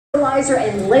fertilizer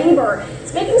and labor.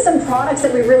 It's making some products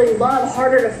that we really love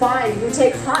harder to find. You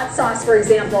take hot sauce, for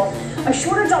example. A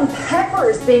shortage on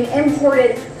peppers being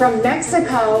imported from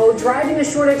Mexico, driving a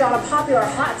shortage on a popular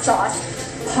hot sauce.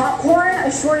 Popcorn,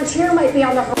 a shortage here might be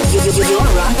on the horizon. You're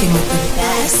rocking with the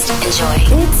best. Enjoy.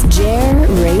 It's Jer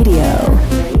Radio.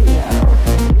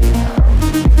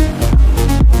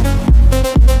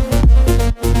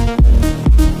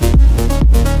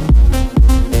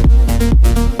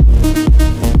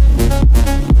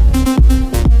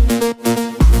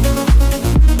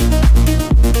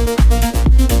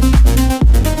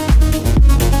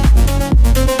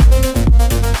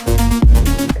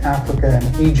 Africa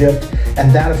and Egypt,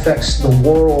 and that affects the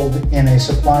world in a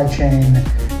supply chain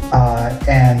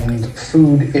and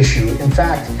food issue. In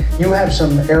fact, you have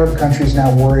some Arab countries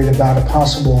now worried about a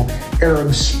possible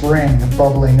Arab Spring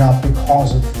bubbling up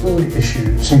because of food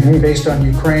issues based on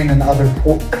Ukraine and other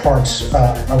parts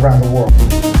around the world.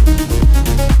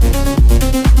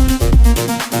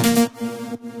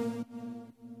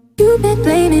 You've been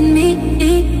blaming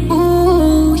me,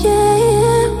 ooh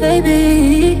yeah,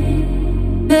 baby,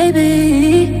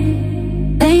 baby.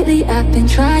 Lately I've been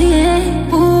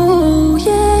trying, ooh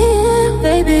yeah,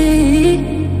 baby,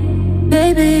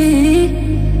 baby.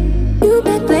 You've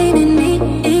been blaming me,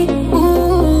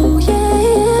 ooh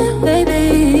yeah,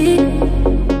 baby,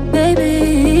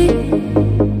 baby.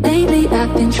 Lately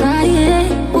I've been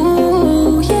trying,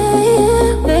 ooh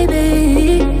yeah,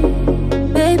 baby,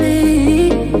 baby.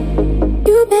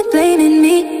 You've been blaming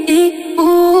me,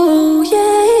 ooh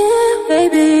yeah,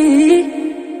 baby,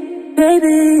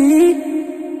 baby.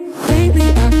 Lately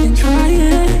I've been trying,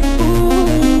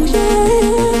 ooh yeah,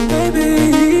 baby,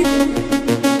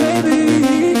 baby.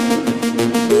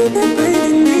 You've been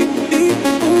blaming me,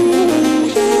 ooh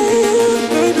yeah,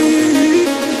 baby, baby.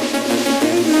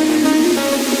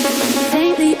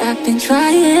 Lately I've been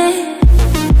trying.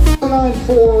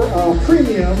 For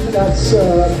premium, that's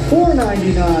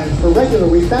 $4.99 for regular.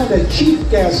 We found a cheap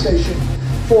gas station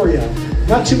for you.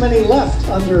 Not too many left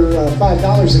under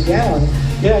 $5 a gallon.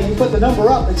 Yeah, you put the number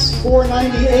up, it's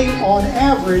 $4.98 on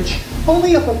average,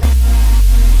 only up a...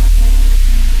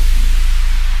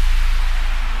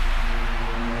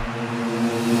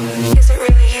 Is it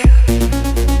really you?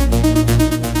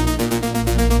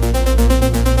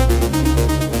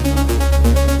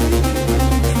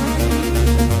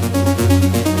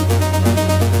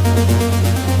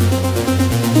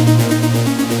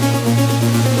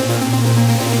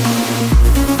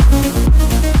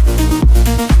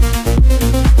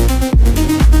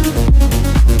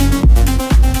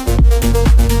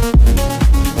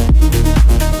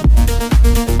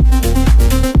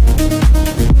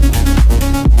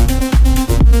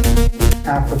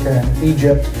 Africa and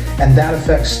Egypt, and that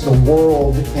affects the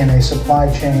world in a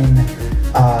supply chain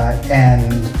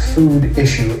and food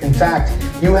issue. In fact,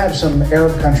 you have some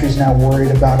Arab countries now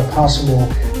worried about a possible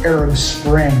Arab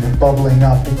Spring bubbling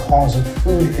up because of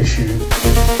food issues.